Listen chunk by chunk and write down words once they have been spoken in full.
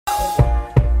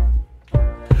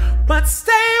but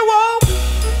stay woke.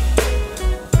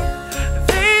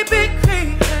 They be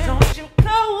creeping, don't you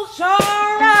close your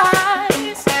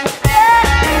eyes.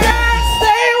 Yeah,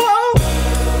 stay woke,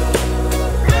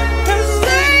 'cause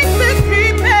they be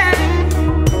creeping.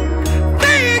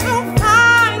 They gon'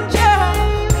 find you,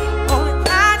 only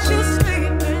that you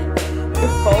sleeping.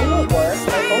 Your phone won't work.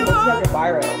 My phone doesn't have your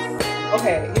virus.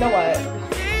 Okay, you know what?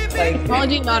 Like,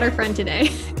 Technology not our friend today.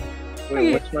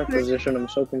 Wait, what's my position? I'm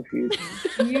so confused.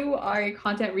 You are a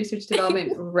content research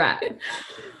development rep.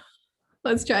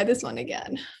 Let's try this one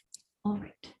again. All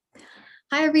right.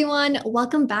 Hi, everyone.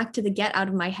 Welcome back to the Get Out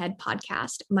of My Head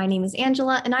podcast. My name is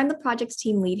Angela, and I'm the project's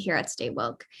team lead here at Stay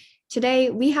Woke. Today,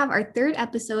 we have our third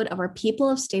episode of our People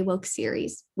of Stay Woke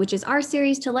series, which is our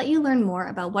series to let you learn more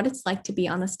about what it's like to be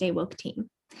on the Stay Woke team.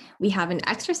 We have an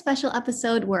extra special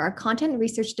episode where our content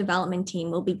research development team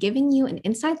will be giving you an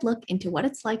inside look into what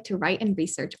it's like to write and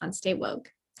research on Stay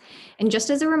Woke. And just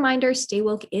as a reminder, Stay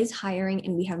Woke is hiring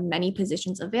and we have many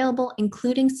positions available,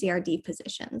 including CRD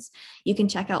positions. You can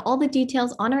check out all the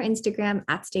details on our Instagram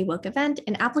at Stay Woke event,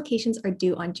 and applications are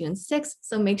due on June 6th,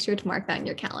 so make sure to mark that in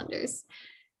your calendars.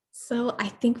 So I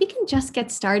think we can just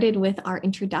get started with our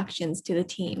introductions to the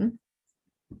team.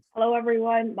 Hello,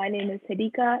 everyone. My name is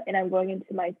Hidika, and I'm going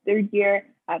into my third year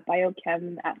at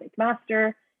Biochem at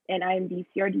McMaster, and I am the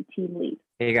CRD team lead.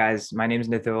 Hey guys, my name is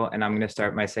Nithil, and I'm going to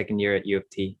start my second year at U of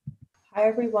T. hi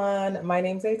everyone. My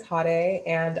name's Aitade,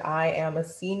 and I am a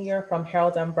senior from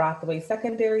Harold M. Brathwaite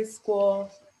Secondary School.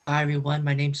 Hi everyone,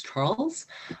 my name's Charles.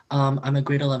 I'm a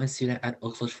grade 11 student at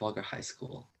Oakville Trafalgar High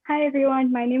School. Hi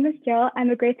everyone, my name is Jill. I'm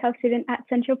a grade 12 student at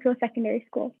Central Peel Secondary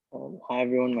School. Hi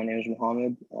everyone, my name is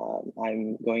Mohammed.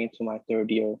 I'm going into my third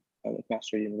year at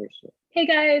McMaster University. Hey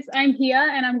guys, I'm Hia,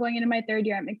 and I'm going into my third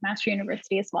year at McMaster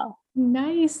University as well.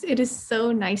 Nice. It is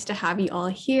so nice to have you all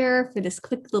here for this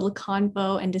quick little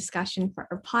convo and discussion for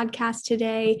our podcast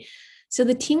today. So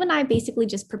the team and I basically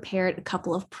just prepared a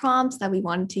couple of prompts that we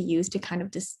wanted to use to kind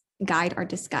of just guide our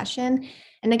discussion.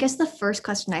 And I guess the first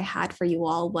question I had for you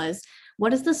all was,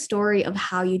 what is the story of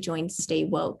how you joined Stay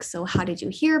Woke? So how did you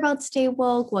hear about Stay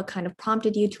Woke? What kind of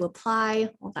prompted you to apply?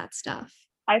 All that stuff.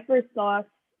 I first saw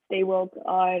Stay Woke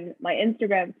on my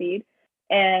Instagram feed,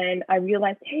 and I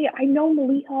realized, hey, I know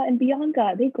Maliha and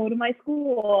Bianca. They go to my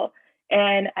school.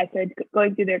 And I started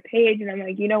going through their page, and I'm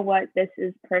like, you know what? This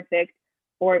is perfect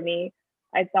for me.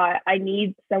 I thought I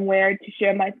need somewhere to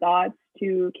share my thoughts,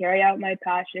 to carry out my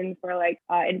passion for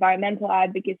environmental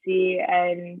advocacy.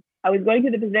 And I was going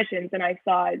through the positions and I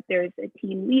saw there's a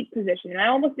team lead position, and I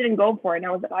almost didn't go for it. And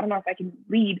I was like, I don't know if I can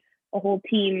lead a whole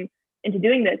team into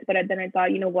doing this. But then I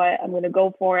thought, you know what, I'm going to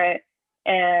go for it.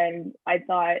 And I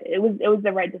thought it was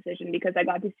the right decision because I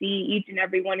got to see each and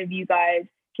every one of you guys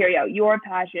carry out your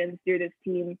passions through this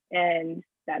team. And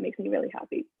that makes me really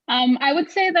happy. I would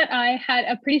say that I had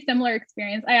a pretty similar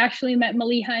experience. I actually met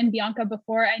Maliha and Bianca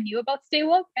before I knew about Stay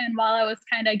Woke. And while I was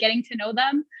kind of getting to know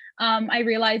them, I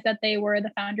realized that they were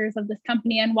the founders of this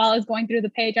company. And while I was going through the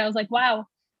page, I was like, wow,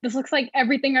 this looks like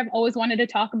everything I've always wanted to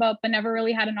talk about, but never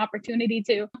really had an opportunity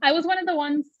to. I was one of the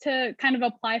ones to kind of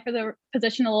apply for the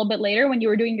position a little bit later when you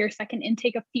were doing your second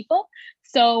intake of people.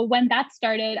 So when that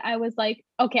started, I was like,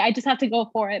 okay, I just have to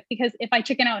go for it, because if I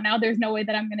chicken out now, there's no way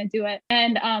that I'm going to do it.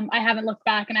 And I haven't looked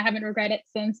back, and I haven't regretted it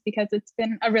since, because it's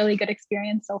been a really good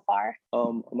experience so far.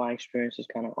 My experience is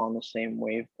kind of on the same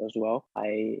wave as well.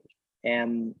 I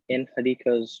am in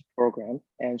Hadika's program,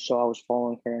 and so I was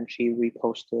following her, and she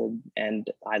reposted, and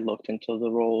I looked into the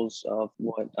roles of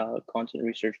what content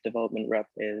research development rep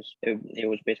is. It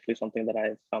was basically something that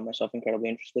I found myself incredibly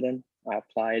interested in. I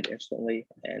applied instantly,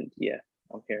 and yeah,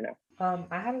 I'm here now.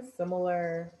 I had a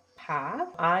similar path.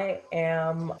 I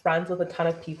am friends with a ton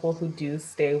of people who do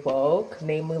Stay Woke,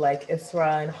 namely like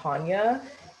Isra and Hanya.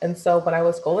 And so when I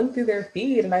was going through their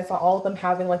feed and I saw all of them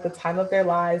having like the time of their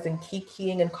lives and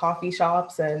kikiing in coffee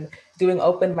shops and doing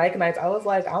open mic nights, I was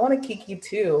like, I want to kiki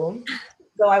too.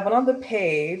 So I went on the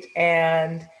page,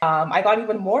 and I got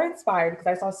even more inspired because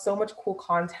I saw so much cool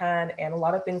content and a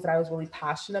lot of things that I was really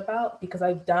passionate about, because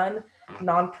I've done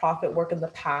nonprofit work in the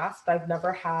past. I've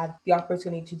never had the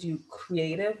opportunity to do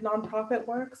creative nonprofit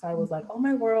work. So I was like, oh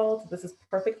my world, this is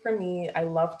perfect for me. I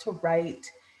love to write,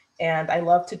 and I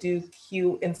love to do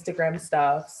cute Instagram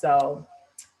stuff. So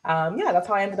that's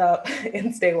how I ended up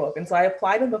in Stay Woke. And so I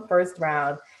applied in the first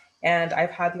round, and I've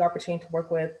had the opportunity to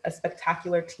work with a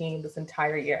spectacular team this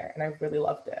entire year, and I've really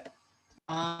loved it.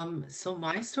 So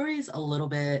my story is a little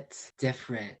bit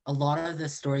different. A lot of the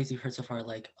stories you've heard so far,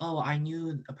 like, oh, I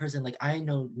knew a person, like I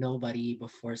know nobody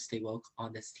before Stay Woke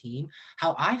on this team.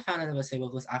 How I found out about Stay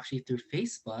Woke was actually through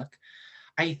Facebook.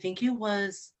 I think it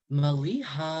was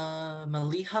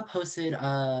Maliha posted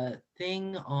a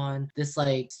thing on this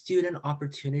like student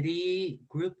opportunity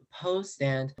group post,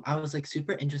 and I was like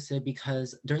super interested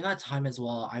because during that time as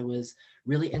well, I was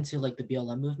really into like the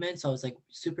BLM movement. So I was like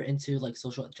super into like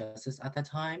social justice at that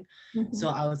time. So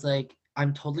I was like,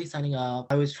 I'm totally signing up.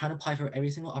 I was trying to apply for every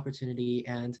single opportunity,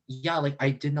 and yeah, like I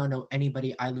did not know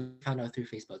anybody. I found out through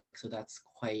Facebook, so that's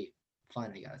quite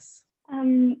fun, I guess.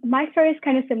 My story is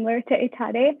kind of similar to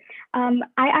Itade. I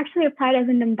actually applied as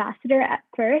an ambassador at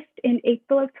first in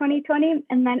April of 2020,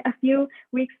 and then a few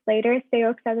weeks later,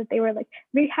 Steok said that they were like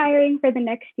rehiring for the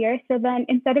next year. So then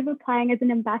instead of applying as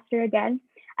an ambassador again,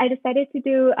 I decided to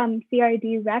do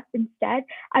CRD rep instead.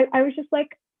 I was just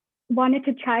like, wanted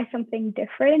to try something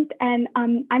different. And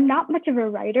I'm not much of a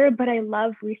writer, but I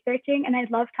love researching and I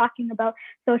love talking about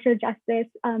social justice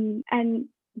and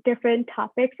different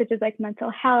topics such as like mental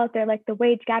health or like the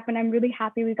wage gap. And I'm really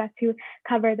happy we got to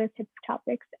cover those types of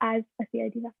topics as a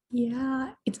CRD rep.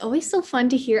 Yeah, it's always so fun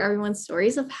to hear everyone's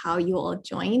stories of how you all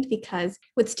joined, because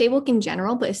with Stay Woke in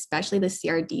general, but especially the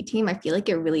CRD team, I feel like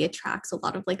it really attracts a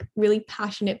lot of like really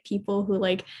passionate people who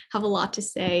like have a lot to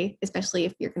say, especially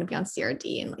if you're going to be on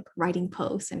CRD and like writing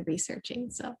posts and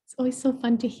researching. So it's always so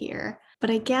fun to hear.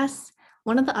 But I guess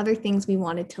one of the other things we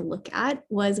wanted to look at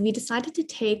was we decided to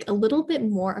take a little bit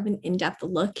more of an in-depth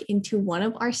look into one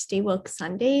of our Stay Woke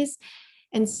Sundays.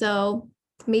 And so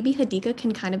maybe Hadika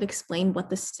can kind of explain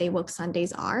what the Stay Woke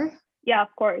Sundays are. Yeah,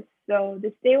 of course. So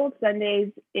the Stay Woke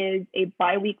Sundays is a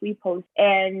bi-weekly post,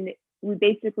 and we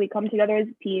basically come together as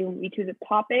a team. We choose a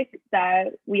topic that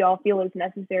we all feel is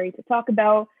necessary to talk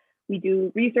about. We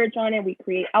do research on it, we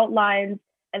create outlines,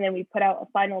 and then we put out a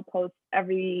final post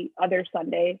every other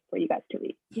Sunday for you guys to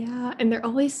read. Yeah, and they're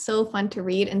always so fun to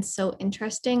read and so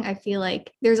interesting. I feel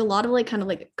like there's a lot of like kind of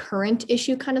like current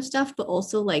issue kind of stuff, but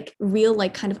also like real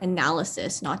like kind of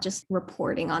analysis, not just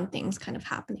reporting on things kind of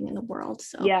happening in the world.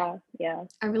 So yeah,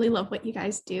 I really love what you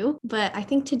guys do. But I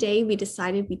think today we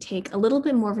decided we take a little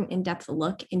bit more of an in-depth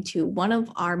look into one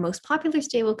of our most popular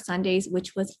Stay Woke Sundays,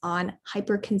 which was on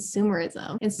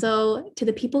hyperconsumerism. And so to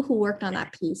the people who worked on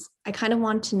that piece, I kind of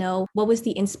want to know, what was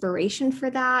the inspiration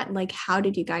for that? Like, how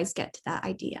did you guys get to that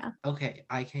idea? Okay,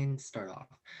 I can start off.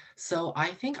 So I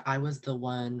think I was the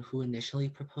one who initially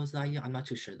proposed the idea. I'm not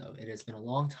too sure though. It has been a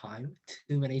long time,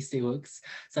 too many Stay Woke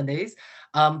Sundays.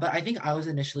 But I think I was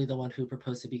initially the one who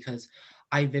proposed it because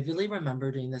I vividly remember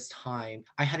during this time,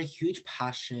 I had a huge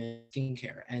passion in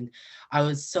skincare, and I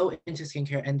was so into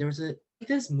skincare, and there was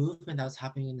this movement that was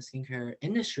happening in the skincare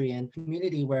industry and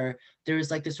community where there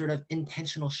was like this sort of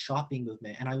intentional shopping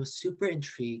movement, and I was super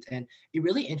intrigued, and it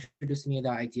really introduced me to the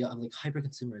idea of like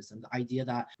hyperconsumerism, the idea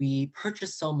that we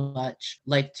purchase so much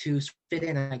like to fit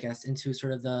in, I guess, into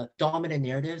sort of the dominant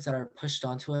narratives that are pushed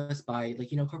onto us by like,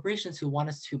 corporations who want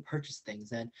us to purchase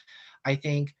things. And I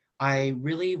think I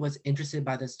really was interested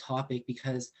by this topic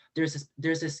because there's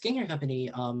this skincare company.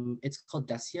 It's called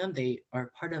Decium. They are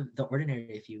part of The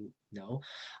Ordinary, if you know,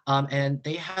 and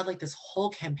they had like this whole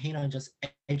campaign on just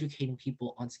educating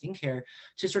people on skincare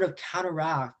to sort of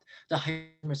counteract the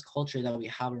hyperconsumerist culture that we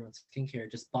have around skincare,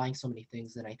 just buying so many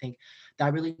things. And I think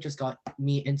that really just got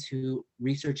me into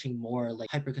researching more like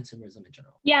hyperconsumerism in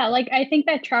general. Yeah, like I think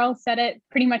that Charles said it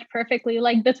pretty much perfectly.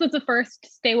 Like this was the first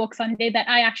Stay Woke Sunday that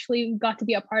I actually got to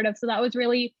be a part of. So that was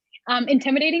really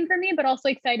intimidating for me, but also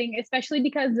exciting, especially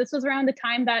because this was around the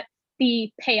time that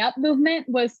the pay up movement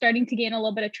was starting to gain a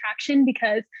little bit of traction,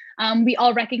 because we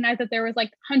all recognized that there was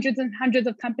like hundreds and hundreds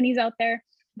of companies out there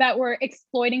that were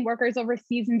exploiting workers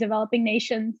overseas in developing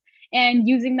nations and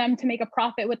using them to make a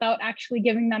profit without actually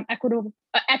giving them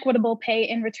equitable pay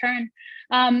in return.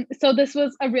 So this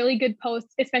was a really good post,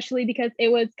 especially because it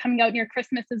was coming out near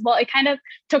Christmas as well. It kind of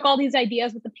took all these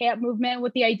ideas with the pay up movement,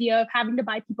 with the idea of having to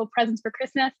buy people presents for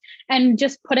Christmas, and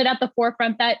just put it at the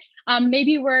forefront that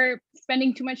maybe we're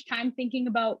spending too much time thinking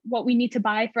about what we need to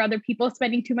buy for other people,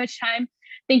 spending too much time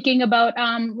thinking about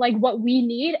like what we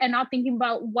need and not thinking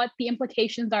about what the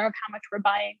implications are of how much we're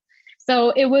buying.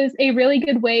 So it was a really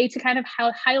good way to kind of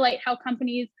highlight how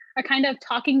companies are kind of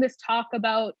talking this talk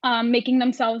about making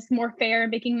themselves more fair,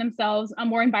 making themselves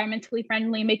more environmentally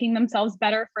friendly, making themselves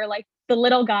better for like the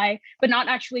little guy, but not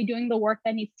actually doing the work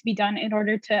that needs to be done in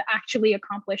order to actually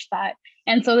accomplish that.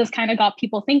 And so this kind of got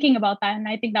people thinking about that. And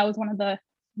I think that was one of the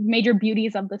major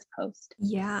beauties of this post.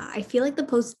 Yeah, I feel like the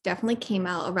post definitely came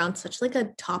out around such like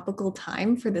a topical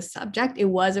time for the subject. It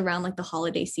was around like the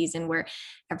holiday season where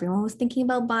everyone was thinking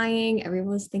about buying,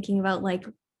 everyone was thinking about like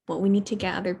what we need to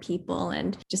get other people,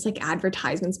 and just like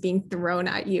advertisements being thrown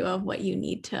at you of what you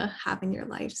need to have in your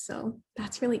life. So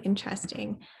that's really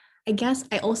interesting. I guess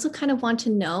I also kind of want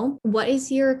to know, what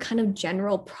is your kind of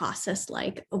general process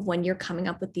like of when you're coming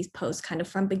up with these posts kind of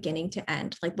from beginning to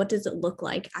end? Like, what does it look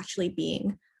like actually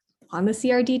being on the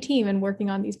CRD team and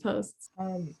working on these posts?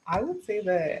 I would say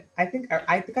that I think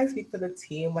I speak for the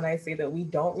team when I say that we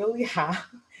don't really have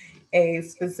a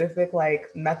specific like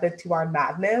method to our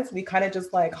madness. We kind of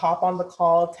just like hop on the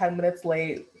call 10 minutes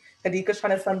late. Hadika's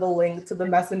trying to send the link to the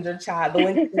messenger chat. The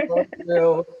link doesn't go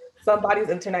through. Somebody's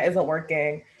internet isn't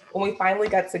working. When we finally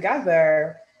get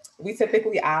together, we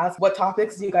typically ask, what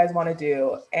topics do you guys want to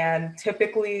do? And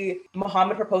typically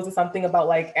Muhammad proposes something about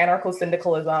like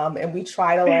anarcho-syndicalism, and we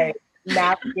try to like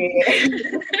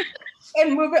navigate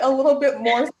and move it a little bit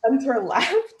more center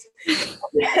left.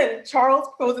 And Charles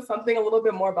proposes something a little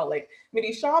bit more about like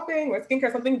maybe shopping or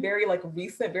skincare, something very like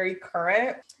recent, very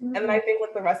current. And then I think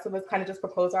like the rest of us kind of just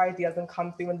propose our ideas and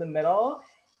come through in the middle.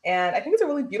 And I think it's a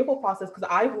really beautiful process because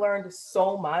I've learned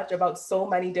so much about so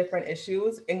many different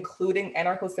issues, including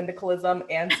anarcho-syndicalism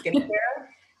and skincare.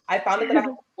 I found out that I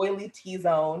have oily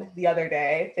T-zone the other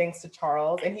day, thanks to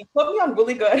Charles, and he put me on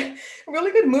really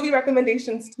good movie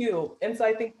recommendations too. And so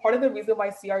I think part of the reason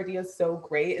why CRD is so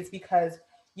great is because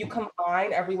you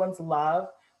combine everyone's love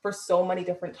for so many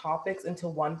different topics into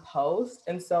one post.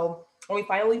 And so when we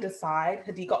finally decide,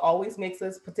 Hadika always makes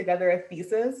us put together a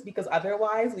thesis because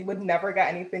otherwise we would never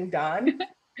get anything done.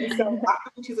 And so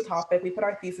after we choose a topic, we put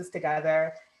our thesis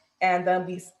together and then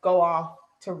we go off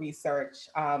to research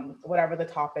whatever the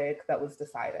topic that was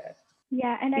decided.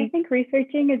 Yeah, and I think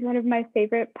researching is one of my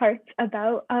favorite parts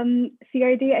about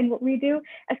CRD and what we do,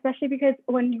 especially because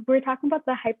when we're talking about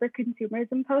the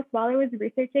hyper-consumerism post, while I was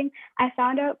researching, I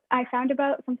found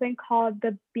about something called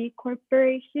the B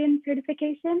Corporation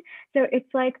certification. So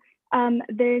it's like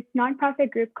this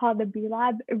nonprofit group called the B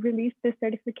Lab released this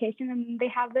certification, and they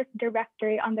have this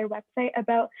directory on their website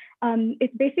about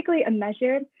it's basically a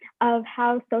measure of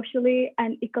how socially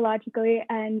and ecologically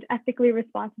and ethically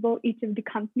responsible each of the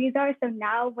companies are. So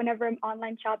now whenever I'm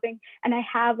online shopping and I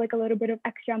have like a little bit of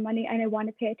extra money and I want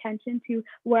to pay attention to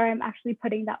where I'm actually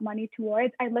putting that money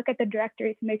towards, I look at the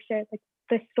directory to make sure like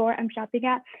the store I'm shopping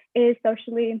at is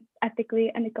socially,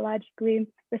 ethically, and ecologically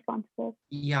responsible.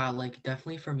 Yeah, like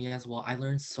definitely for me as well. I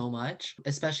learned so much,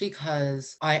 especially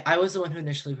because I was the one who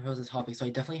initially proposed the topic, so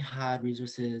I definitely had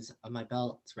resources on my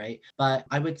belt, right? But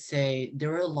I would say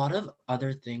there were a lot of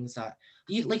other things that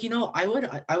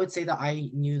I would say that I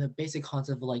knew the basic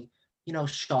concept of like,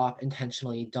 shop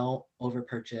intentionally, don't over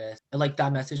purchase. Like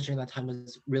that message during that time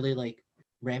was really like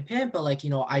rampant, but like,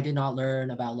 I did not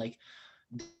learn about like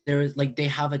there's like they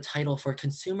have a title for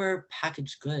consumer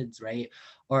packaged goods, right?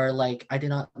 Or like I did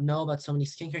not know about so many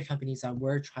skincare companies that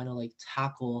were trying to like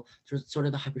tackle sort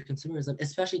of the hyper consumerism,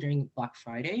 especially during Black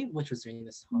Friday, which was during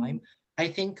this time. I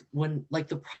think when like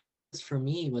the process for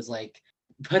me was like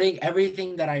putting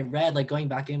everything that I read, like going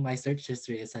back in my search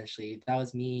history, essentially. That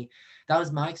was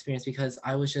my experience because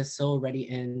I was just so ready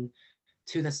in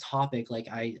to this topic. Like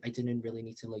I didn't really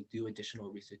need to like do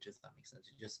additional research, if that makes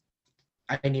sense.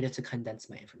 I needed to condense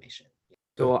my information.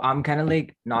 So I'm kind of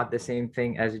like not the same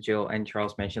thing as Jill and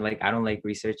Charles mentioned. Like I don't like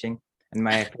researching. And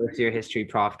my first year history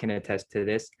prof can attest to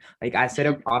this. Like I set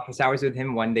up office hours with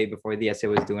him one day before the essay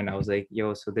was due, and I was like,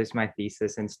 yo, so this is my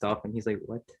thesis and stuff. And he's like,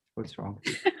 what's wrong?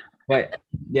 But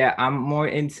yeah, I'm more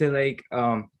into like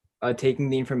taking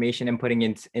the information and putting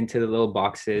it into the little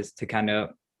boxes to kind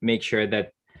of make sure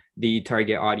that the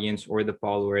target audience or the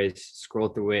followers scroll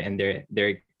through it and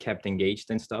they're kept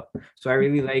engaged and stuff. So I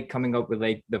really like coming up with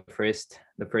like the first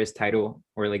title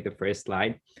or like the first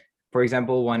slide. For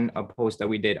example, a post that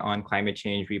we did on climate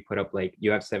change, we put up like,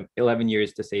 you have 11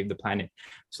 years to save the planet.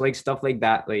 So like stuff like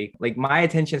that, like my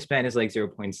attention span is like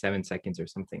 0.7 seconds or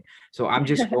something. So I'm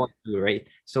just going through, right?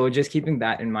 So just keeping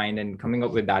that in mind and coming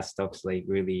up with that stuff's like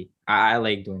really, I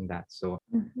like doing that. So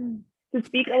to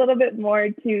speak a little bit more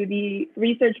to the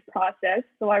research process.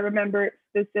 So I remember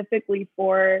specifically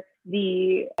for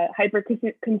the hyper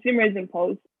consumerism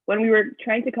post, when we were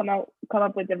trying to come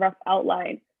up with a rough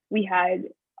outline, we had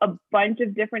a bunch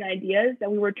of different ideas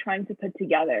that we were trying to put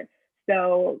together.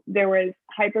 So there was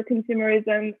hyper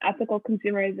consumerism, ethical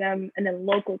consumerism, and then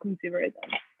local consumerism.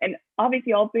 And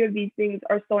obviously all three of these things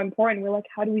are so important. We're like,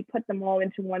 how do we put them all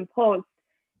into one post?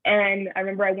 And I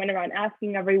remember I went around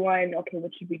asking everyone, okay,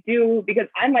 what should we do? Because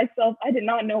I myself, I did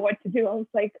not know what to do. I was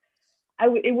like,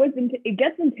 it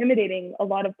gets intimidating a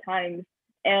lot of times.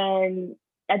 And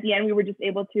at the end, we were just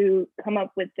able to come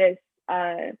up with this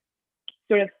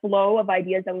sort of flow of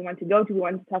ideas that we want to go to. We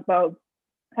wanted to talk about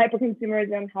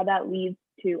hyperconsumerism, how that leads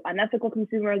to unethical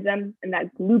consumerism, and that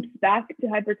loops back to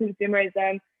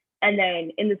hyperconsumerism. And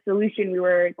then in the solution, we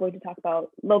were going to talk about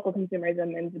local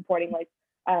consumerism and supporting like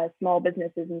small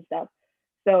businesses and stuff.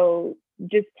 So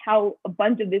just how a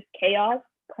bunch of this chaos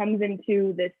comes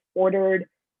into this ordered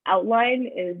outline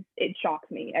it shocks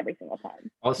me every single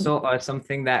time. Also,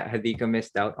 something that Hadika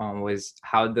missed out on was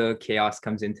how the chaos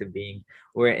comes into being,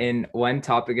 wherein one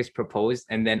topic is proposed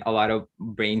and then a lot of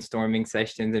brainstorming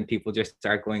sessions and people just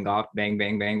start going off, bang,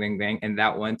 bang, bang, bang, bang. And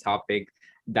that one topic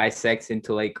dissects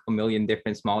into like a million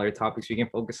different smaller topics we can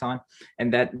focus on.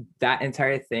 And that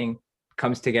entire thing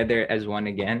comes together as one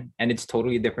again. And it's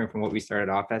totally different from what we started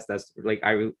off as. That's like,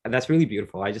 that's really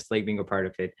beautiful. I just like being a part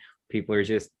of it. People are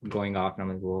just going off and I'm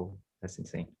like, whoa, that's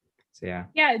insane. So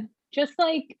yeah, just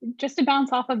to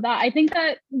bounce off of that, I think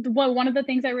that one of the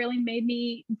things that really made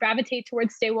me gravitate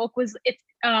towards Stay Woke was its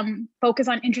focus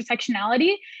on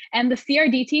intersectionality. And the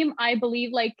CRD team, I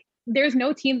believe, like, there's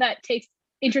no team that takes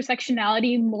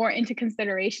intersectionality more into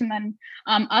consideration than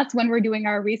us when we're doing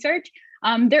our research.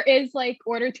 There is like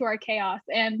order to our chaos,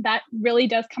 and that really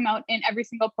does come out in every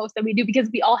single post that we do, because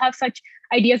we all have such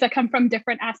ideas that come from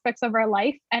different aspects of our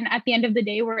life, and at the end of the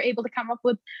day we're able to come up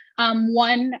with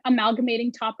one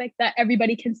amalgamating topic that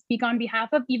everybody can speak on behalf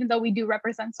of, even though we do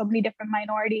represent so many different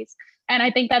minorities. And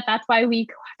I think that that's why we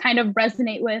kind of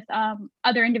resonate with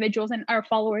other individuals and our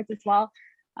followers as well,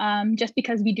 just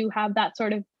because we do have that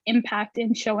sort of impact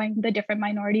in showing the different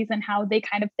minorities and how they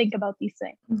kind of think about these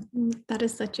things. Mm-hmm. That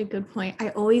is such a good point. I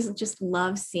always just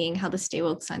love seeing how the Stay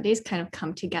Woke Sundays kind of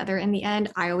come together in the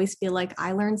end. I always feel like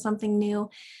I learned something new.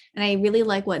 And I really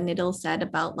like what Nidal said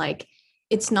about like,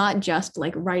 it's not just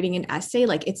like writing an essay,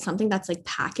 like it's something that's like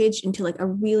packaged into like a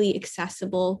really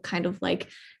accessible kind of like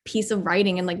piece of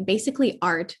writing and like basically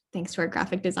art, thanks to our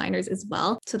graphic designers as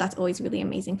well. So that's always really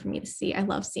amazing for me to see. I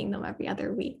love seeing them every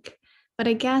other week. But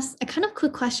I guess a kind of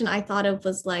quick question I thought of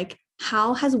was like,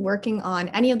 how has working on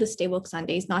any of the Stay Woke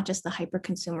Sundays, not just the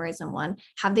hyper-consumerism one,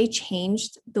 have they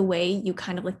changed the way you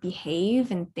kind of like behave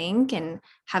and think? And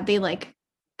have they like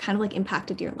kind of like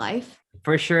impacted your life?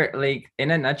 For sure, like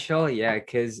in a nutshell, yeah,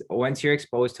 because once you're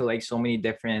exposed to like so many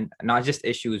different, not just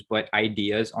issues, but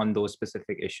ideas on those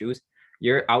specific issues,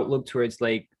 your outlook towards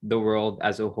like the world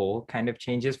as a whole kind of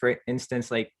changes. For instance,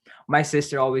 like my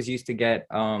sister always used to get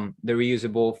the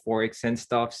reusable forks and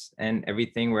stuffs and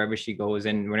everything wherever she goes.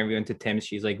 And whenever we went to Tim's,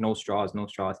 she's like, no straws, no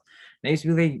straws. And I used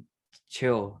to be like,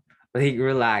 chill, like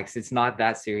relax, it's not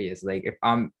that serious. Like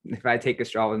if I take a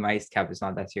straw with my iced cap, it's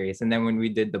not that serious. And then when we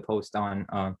did the post on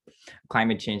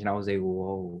climate change, and I was like,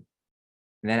 whoa.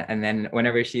 And then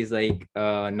whenever she's like,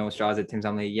 no straws at Tim's,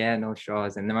 I'm like, yeah, no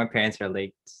straws. And then my parents are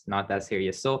like, it's not that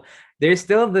serious. So there's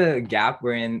still the gap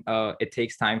wherein it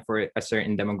takes time for a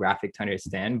certain demographic to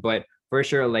understand. But for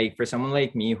sure, like for someone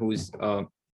like me who's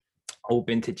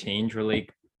open to change, or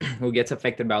like who gets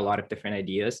affected by a lot of different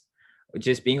ideas,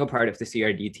 just being a part of the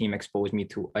CRD team exposed me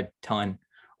to a ton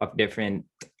of different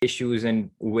issues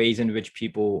and ways in which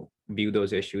people view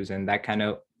those issues. And that kind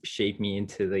of shaped me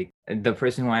into like the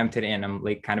person who I am today. And I'm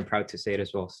like kind of proud to say it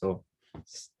as well. So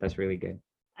that's really good.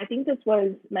 I think this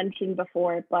was mentioned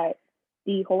before, but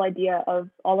the whole idea of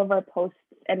all of our posts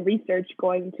and research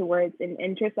going towards an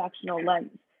intersectional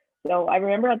lens. So I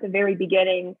remember at the very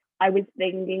beginning, I was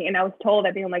thinking, and I was told,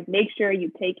 I think, I'm like, make sure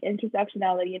you take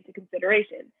intersectionality into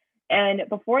consideration. And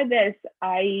before this,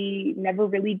 I never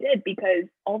really did, because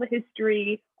all the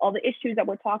history, all the issues that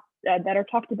are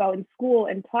talked about in school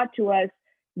and taught to us,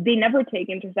 they never take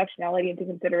intersectionality into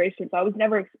consideration. So I was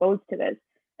never exposed to this.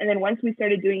 And then once we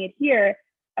started doing it here,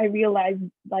 I realized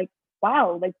like,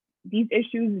 wow, like these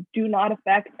issues do not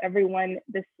affect everyone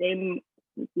the same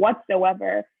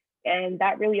whatsoever. And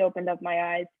that really opened up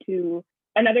my eyes to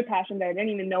another passion that I didn't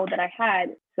even know that I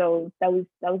had. So that was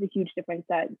a huge difference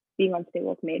that being on Stay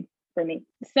Woke made for me.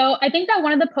 So I think that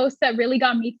one of the posts that really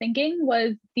got me thinking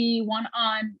was the one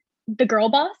on the girl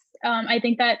boss. I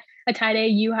think that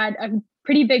Atade, you had a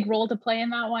pretty big role to play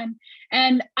in that one.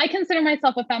 And I consider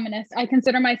myself a feminist. I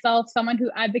consider myself someone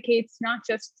who advocates not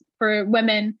just for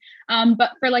women,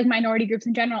 but for like minority groups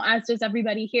in general, as does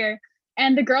everybody here.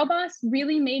 And the girl boss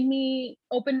really made me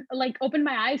open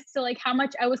my eyes to like how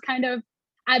much I was kind of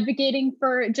advocating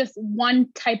for just one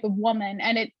type of woman.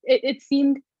 And it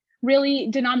seemed really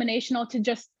denominational to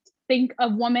just think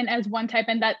of women as one type,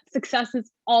 and that success is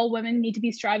all women need to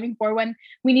be striving for, when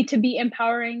we need to be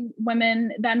empowering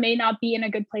women that may not be in a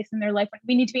good place in their life.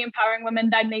 We need to be empowering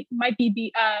women that might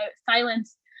be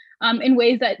silenced in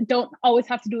ways that don't always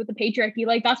have to do with the patriarchy.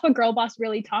 Like that's what Girl Boss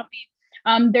really taught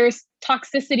me. There's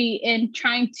toxicity in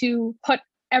trying to put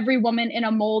every woman in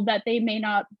a mold that they may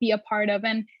not be a part of.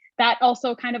 And that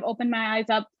also kind of opened my eyes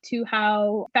up to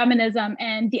how feminism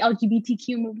and the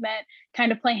LGBTQ movement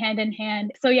kind of play hand in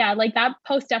hand. So yeah, like that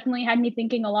post definitely had me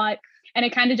thinking a lot. And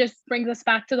it kind of just brings us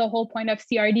back to the whole point of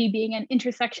CRD being an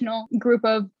intersectional group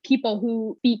of people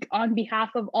who speak on behalf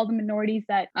of all the minorities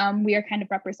that we are kind of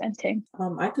representing.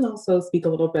 I can also speak a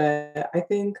little bit. I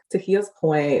think to Hia's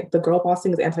point, the girl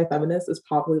bossing is anti-feminist is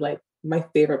probably like my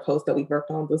favorite post that we worked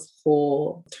on this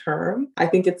whole term. I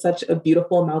think it's such a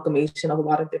beautiful amalgamation of a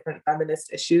lot of different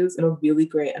feminist issues and a really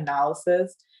great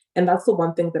analysis. And that's the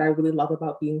one thing that I really love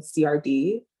about being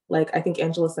CRD. Like I think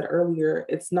Angela said earlier,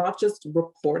 it's not just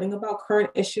reporting about current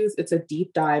issues, it's a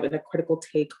deep dive and a critical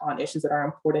take on issues that are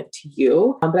important to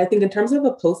you. But I think in terms of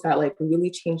a post that like really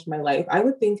changed my life, I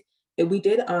would think we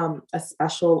did a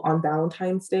special on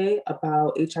Valentine's Day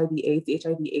about HIV/AIDS, the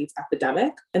HIV/AIDS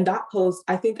epidemic. And that post,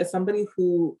 I think, as somebody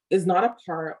who is not a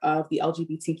part of the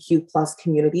LGBTQ plus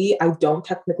community, I don't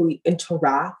technically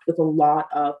interact with a lot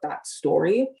of that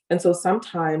story. And so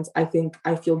sometimes I think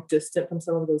I feel distant from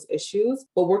some of those issues.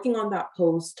 But working on that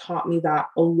post taught me that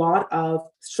a lot of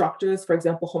structures, for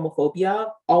example, homophobia,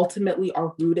 ultimately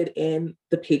are rooted in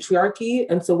the patriarchy.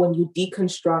 And so when you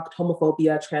deconstruct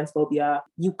homophobia, transphobia,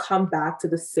 you come back to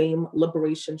the same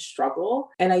liberation struggle.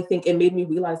 And I think it made me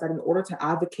realize that in order to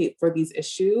advocate for these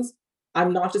issues,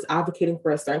 I'm not just advocating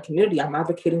for a certain community, I'm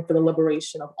advocating for the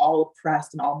liberation of all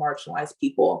oppressed and all marginalized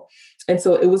people. And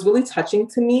so it was really touching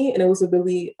to me, and it was a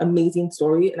really amazing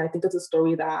story. And I think it's a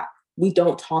story that we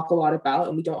don't talk a lot about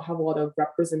and we don't have a lot of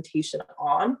representation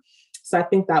on. So I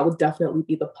think that would definitely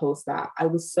be the post that I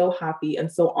was so happy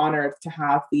and so honored to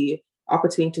have the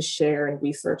opportunity to share and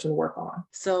research and work on.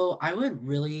 So I would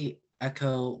really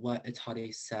echo what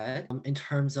Itade said in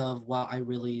terms of what I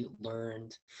really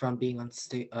learned from being on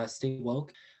Stay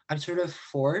Woke. I'm sort of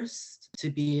forced to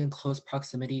be in close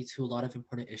proximity to a lot of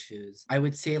important issues. I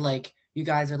would say like you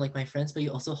guys are like my friends, but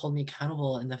you also hold me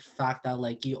accountable in the fact that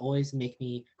like you always make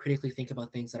me critically think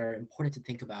about things that are important to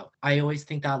think about. I always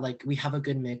think that like we have a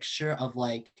good mixture of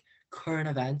like current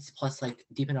events plus like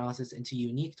deep analysis into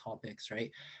unique topics, right?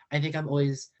 I think I'm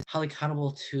always held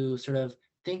accountable to sort of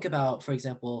think about, for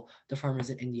example, the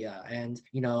farmers in India and,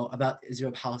 you know, about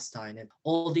Israel Palestine and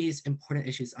all these important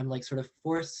issues. I'm like sort of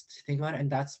forced to think about it.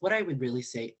 And that's what I would really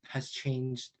say has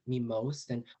changed me most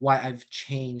and why I've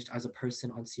changed as a person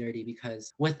on CRD,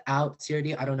 because without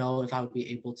CRD, I don't know if I would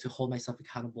be able to hold myself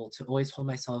accountable, to always hold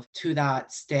myself to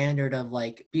that standard of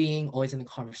like being always in the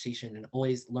conversation and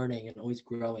always learning and always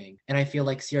growing. And I feel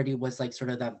like CRD was like sort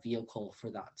of that vehicle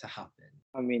for that to happen.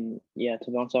 I mean, yeah,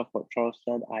 to bounce off what Charles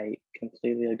said, I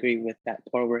completely agree with that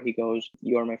part where he goes,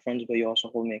 you are my friends, but you also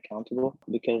hold me accountable.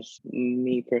 Because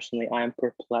me personally, I am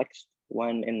perplexed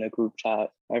when in the group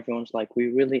chat, everyone's like,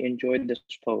 we really enjoyed this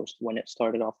post when it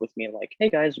started off with me like, hey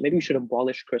guys, maybe we should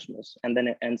abolish Christmas. And then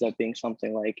it ends up being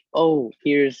something like, oh,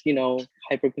 here's, you know,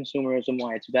 hyper-consumerism,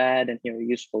 why it's bad, and here are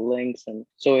useful links. And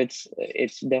so it's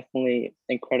definitely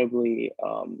incredibly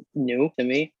new to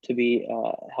me to be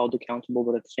held accountable,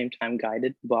 but at the same time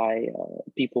guided by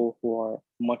people who are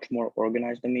much more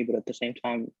organized than me, but at the same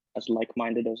time as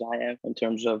like-minded as I am in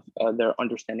terms of their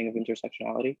understanding of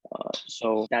intersectionality.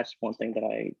 So that's one thing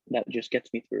that just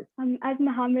gets me through. As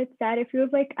Mohammed said, it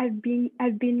feels like I've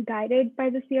been guided by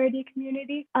the CRD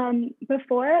community.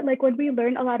 Before, like when we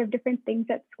learn a lot of different things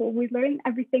at school, we learn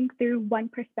everything through one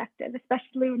perspective,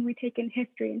 especially when we take in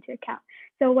history into account.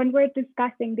 So when we're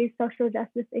discussing these social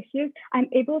justice issues, I'm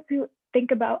able to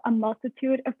think about a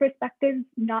multitude of perspectives,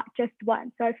 not just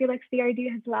one. So I feel like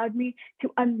CRD has allowed me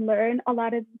to unlearn a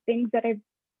lot of things that I've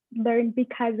learned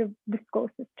because of the school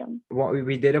system. Well,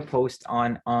 we did a post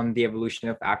on the evolution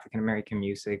of African American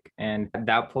music, and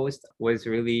that post was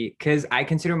really, because I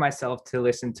consider myself to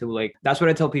listen to, like, that's what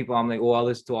I tell people. I'm like, oh, I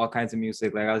listen to all kinds of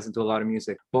music, like I listen to a lot of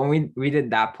music. But when we did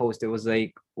that post, it was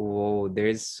like, whoa,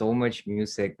 there's so much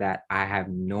music that I have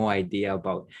no idea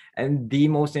about. And the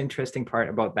most interesting part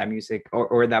about that music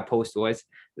or that post was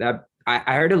that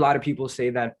I heard a lot of people say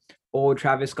that, oh,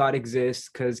 Travis Scott exists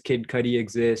because Kid Cudi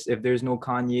exists. If there's no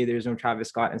Kanye, there's no Travis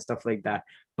Scott and stuff like that.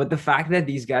 But the fact that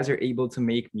these guys are able to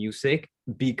make music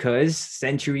because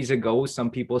centuries ago,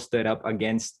 some people stood up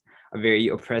against a very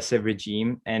oppressive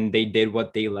regime and they did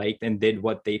what they liked and did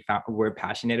what they were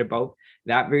passionate about,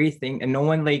 that very thing. And no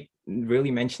one like really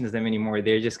mentions them anymore.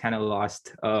 They're just kind of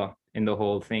lost in the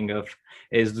whole thing of,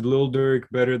 is Lil Durk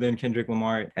better than Kendrick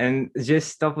Lamar and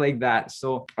just stuff like that.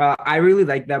 So I really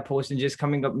like that post, and just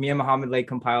coming up, me and Muhammad like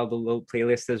compiled a little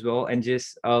playlist as well, and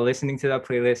just listening to that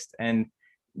playlist and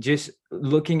just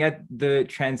looking at the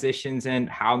transitions and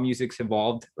how music's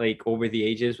evolved like over the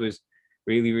ages was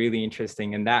really, really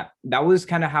interesting. And that was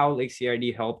kind of how like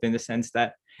CRD helped, in the sense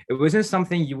that it wasn't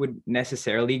something you would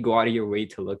necessarily go out of your way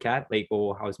to look at, like,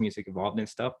 oh, how's music evolved and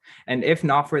stuff. And if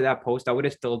not for that post, I would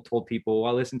have still told people,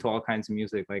 well, I listen to all kinds of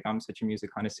music. Like, I'm such a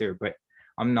music connoisseur, but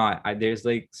I'm not. There's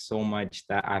like so much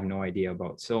that I have no idea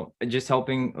about. So just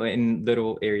helping in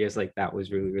little areas like that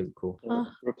was really, really cool. To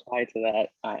reply to that,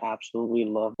 I absolutely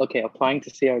love. Okay, applying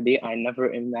to CRD, I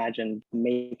never imagined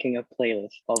making a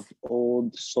playlist of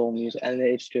old soul music, and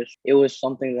it was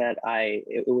something that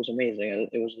it was amazing.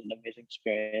 It was an amazing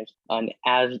experience. And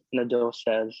as Nadil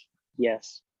says,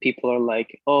 yes, people are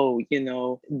like, oh,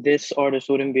 this artist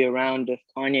wouldn't be around if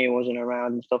Kanye wasn't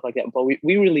around and stuff like that. But we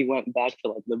really went back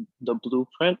to like the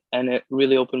blueprint, and it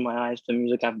really opened my eyes to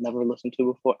music I've never listened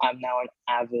to before. I'm now an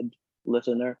avid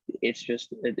listener. It's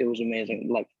just, it was amazing.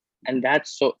 Like, and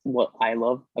that's so what I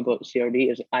love about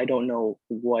CRD is I don't know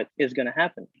what is going to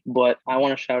happen, but I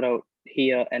want to shout out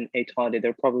Hia and Atade.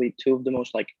 They're probably two of the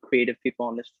most like creative people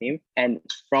on this team, and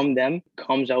from them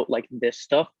comes out like this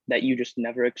stuff that you just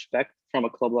never expect from a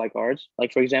club like ours.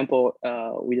 Like, for example,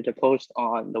 we did a post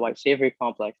on the white savory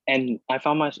complex, and I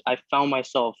found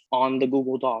myself on the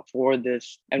Google Doc for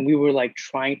this, and we were like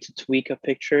trying to tweak a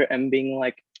picture and being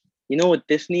like, you know what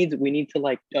this needs? We need to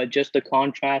like adjust the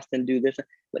contrast and do this.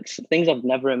 Like things I've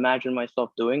never imagined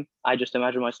myself doing. I just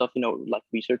imagine myself, like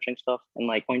researching stuff and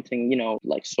like pointing,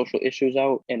 like social issues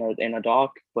out in a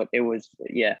doc. But it was,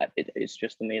 it's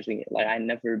just amazing. Like I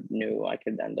never knew I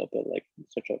could end up at like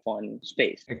such a fun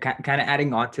space. Kind of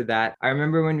adding on to that, I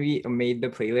remember when we made the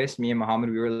playlist, me and Muhammad,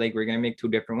 we were like, we're gonna make two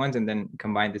different ones and then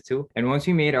combine the two. And once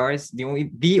we made ours,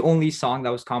 the only song that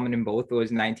was common in both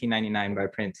was 1999 by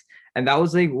Prince. And that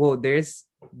was like, whoa, there's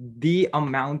the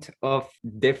amount of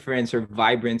difference or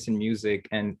vibrance in music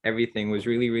and everything was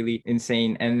really, really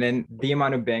insane. And then the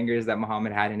amount of bangers that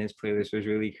Muhammad had in his playlist was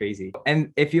really crazy.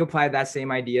 And if you apply that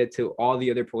same idea to all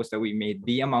the other posts that we made,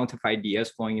 the amount of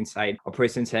ideas flowing inside a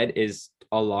person's head is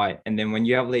a lot. And then when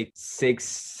you have like 6,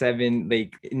 7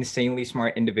 like insanely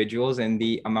smart individuals, and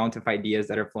the amount of ideas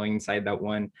that are flowing inside that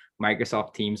one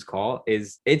Microsoft Teams call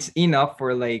it's enough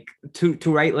for like to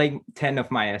write like 10 of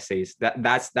my essays.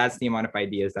 That's the amount of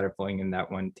ideas that are flowing in that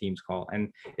one Teams call.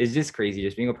 And it's just crazy.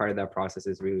 Just being a part of that process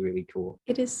is really, really cool.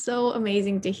 It is so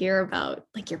amazing to hear about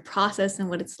like your process and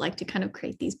what it's like to kind of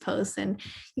create these posts. And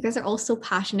you guys are all so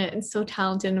passionate and so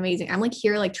talented and amazing. I'm like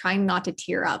here like trying not to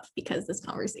tear up because this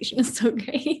conversation is so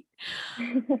great.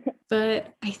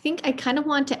 But I think I kind of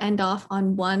want to end off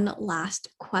on one last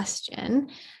question.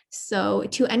 So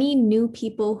to any new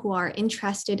people who are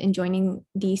interested in joining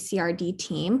the CRD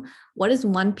team, what is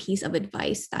one piece of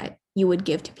advice that you would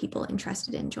give to people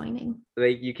interested in joining?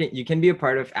 Like you can be a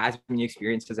part of as many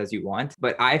experiences as you want,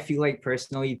 but I feel like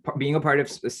personally being a part of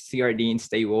CRD and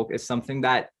Stay Woke is something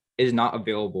that is not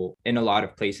available in a lot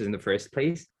of places in the first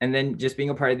place. And then just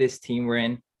being a part of this team we're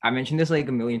in, I mentioned this like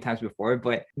a million times before,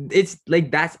 but it's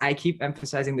like I keep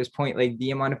emphasizing this point, like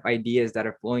the amount of ideas that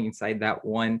are flowing inside that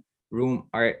one room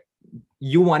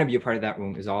you want to be a part of that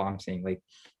room is all I'm saying. Like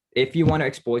if you want to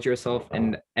expose yourself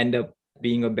and end up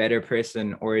being a better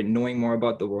person or knowing more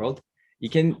about the world, you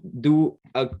can do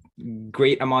a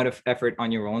great amount of effort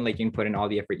on your own. Like you can put in all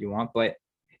the effort you want, but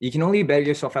you can only better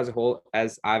yourself as a whole,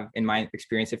 as I've in my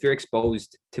experience, if you're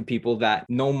exposed to people that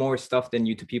know more stuff than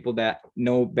you, to people that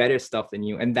know better stuff than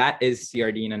you. And that is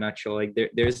CRD in a nutshell. Like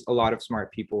there's a lot of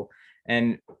smart people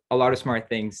and a lot of smart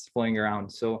things flowing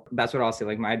around. So that's what I'll say.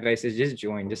 Like my advice is just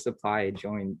join, just apply,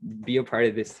 join, be a part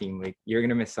of this team. Like you're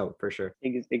gonna miss out for sure.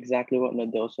 Exactly what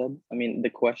Nadil said. I mean, the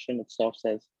question itself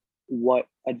says, what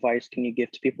advice can you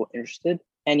give to people interested?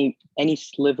 Any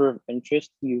sliver of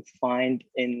interest you find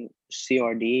in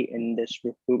CRD, in this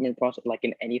recruitment process, like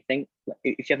in anything,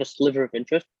 if you have a sliver of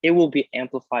interest, it will be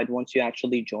amplified once you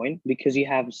actually join, because you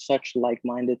have such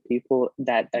like-minded people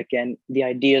that, again, the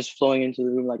ideas flowing into the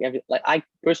room, like I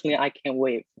personally, I can't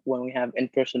wait when we have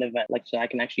in-person event, like so I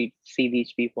can actually see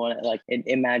these people and like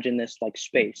imagine this like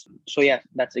space. So yeah,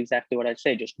 that's exactly what I'd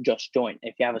say. Just join.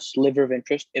 If you have a sliver of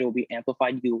interest, it will be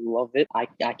amplified. You love it. I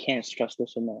can't stress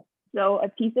this enough. So a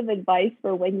piece of advice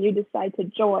for when you decide to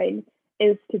join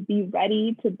is to be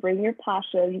ready to bring your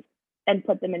passions and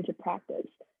put them into practice,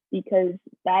 because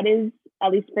that is,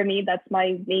 at least for me, that's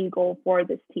my main goal for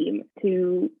this team,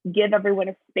 to give everyone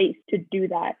a space to do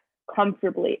that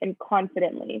comfortably and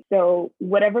confidently. So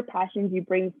whatever passions you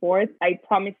bring forth, I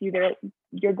promise you that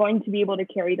you're going to be able to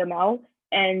carry them out.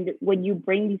 And when you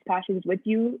bring these passions with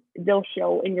you, they'll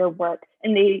show in your work.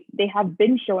 And they have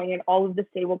been showing in all of the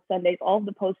Stay Woke Sundays, all of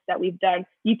the posts that we've done.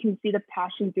 You can see the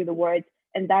passion through the words.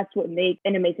 And that's what makes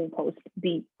an amazing post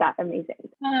be that amazing.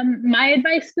 My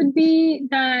advice would be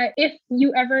that if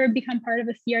you ever become part of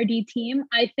a CRD team,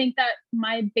 I think that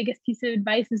my biggest piece of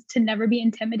advice is to never be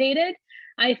intimidated.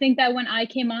 I think that when I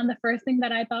came on, the first thing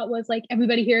that I thought was like,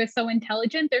 everybody here is so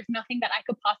intelligent. There's nothing that I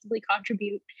could possibly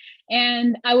contribute.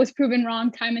 And I was proven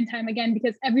wrong time and time again,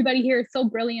 because everybody here is so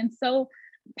brilliant, so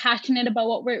passionate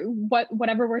about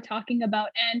whatever we're talking about.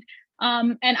 And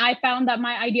I found that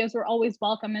my ideas were always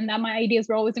welcome and that my ideas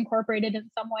were always incorporated in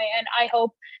some way. And I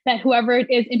hope that whoever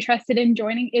is interested in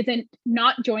joining isn't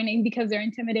not joining because they're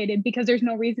intimidated, because there's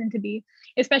no reason to be,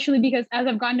 especially because as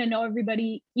I've gotten to know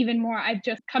everybody even more, I've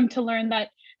just come to learn that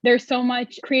there's so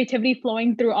much creativity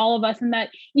flowing through all of us. And that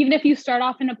even if you start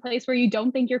off in a place where you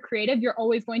don't think you're creative, you're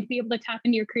always going to be able to tap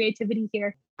into your creativity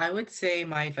here. I would say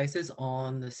my advice is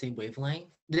on the same wavelength.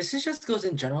 This is just goes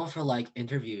in general for like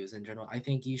interviews in general. I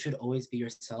think you should always be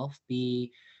yourself.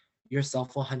 Be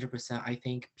yourself 100%. I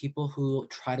think people who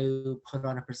try to put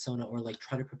on a persona or like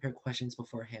try to prepare questions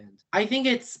beforehand, I think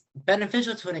it's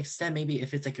beneficial to an extent, maybe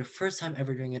if it's like your first time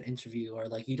ever doing an interview or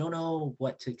like you don't know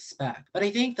what to expect. But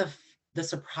I think the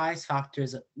surprise factor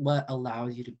is what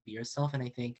allows you to be yourself. And I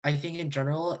think in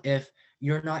general, if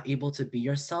you're not able to be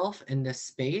yourself in this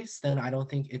space, then I don't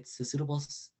think it's a suitable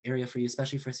area for you,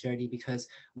 especially for CRD, because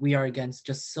we are, again,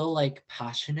 just so like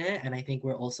passionate. And I think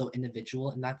we're also individual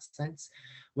in that sense,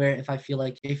 where if I feel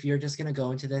like if you're just going to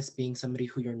go into this being somebody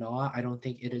who you're not, I don't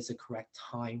think it is a correct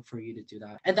time for you to do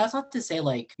that. And that's not to say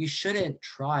like you shouldn't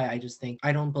try. I just think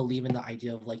I don't believe in the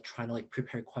idea of like trying to like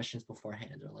prepare questions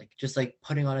beforehand or like just like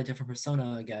putting on a different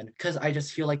persona again, because I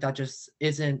just feel like that just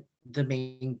isn't the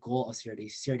main goal of CRD.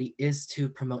 CRD is to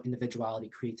promote individuality,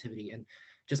 creativity, and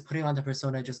just putting on the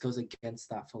persona just goes against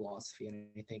that philosophy. And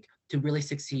I think to really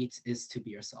succeed is to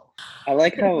be yourself. I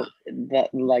like how that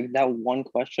one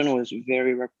question was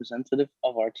very representative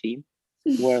of our team,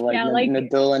 where like, Yeah, like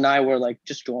Nadil and I were like,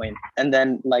 just join, and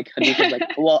then like Hadith was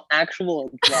like, well, actual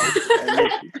advice.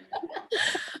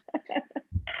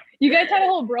 you guys had a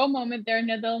whole bro moment there,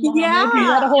 Nadil and Mohammed. Yeah.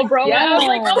 You had a whole bromance. Yeah. I was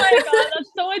like, oh my God, that's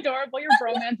so adorable. Your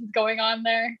bromance is going on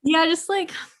there. Yeah, just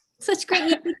like such great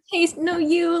music taste. No,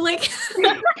 you like.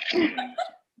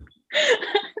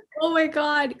 Oh my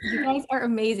God, you guys are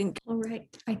amazing. All right,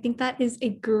 I think that is a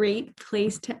great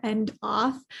place to end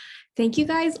off. Thank you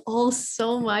guys all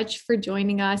so much for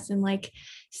joining us and like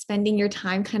spending your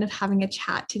time kind of having a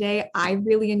chat today. I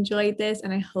really enjoyed this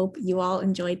and I hope you all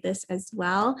enjoyed this as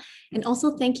well. And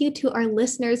also thank you to our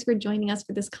listeners for joining us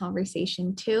for this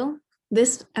conversation too.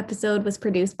 This episode was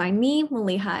produced by me,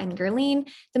 Maliha, and Gerline.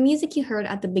 The music you heard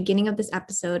at the beginning of this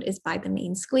episode is by The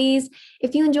Main Squeeze.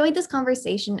 If you enjoyed this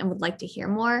conversation and would like to hear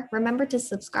more, remember to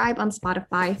subscribe on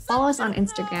Spotify, follow us on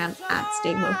Instagram at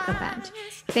Stay Woke Event.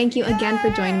 Thank you again for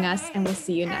joining us, and we'll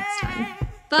see you next time.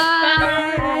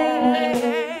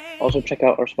 Bye! Also check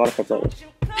out our Spotify playlist.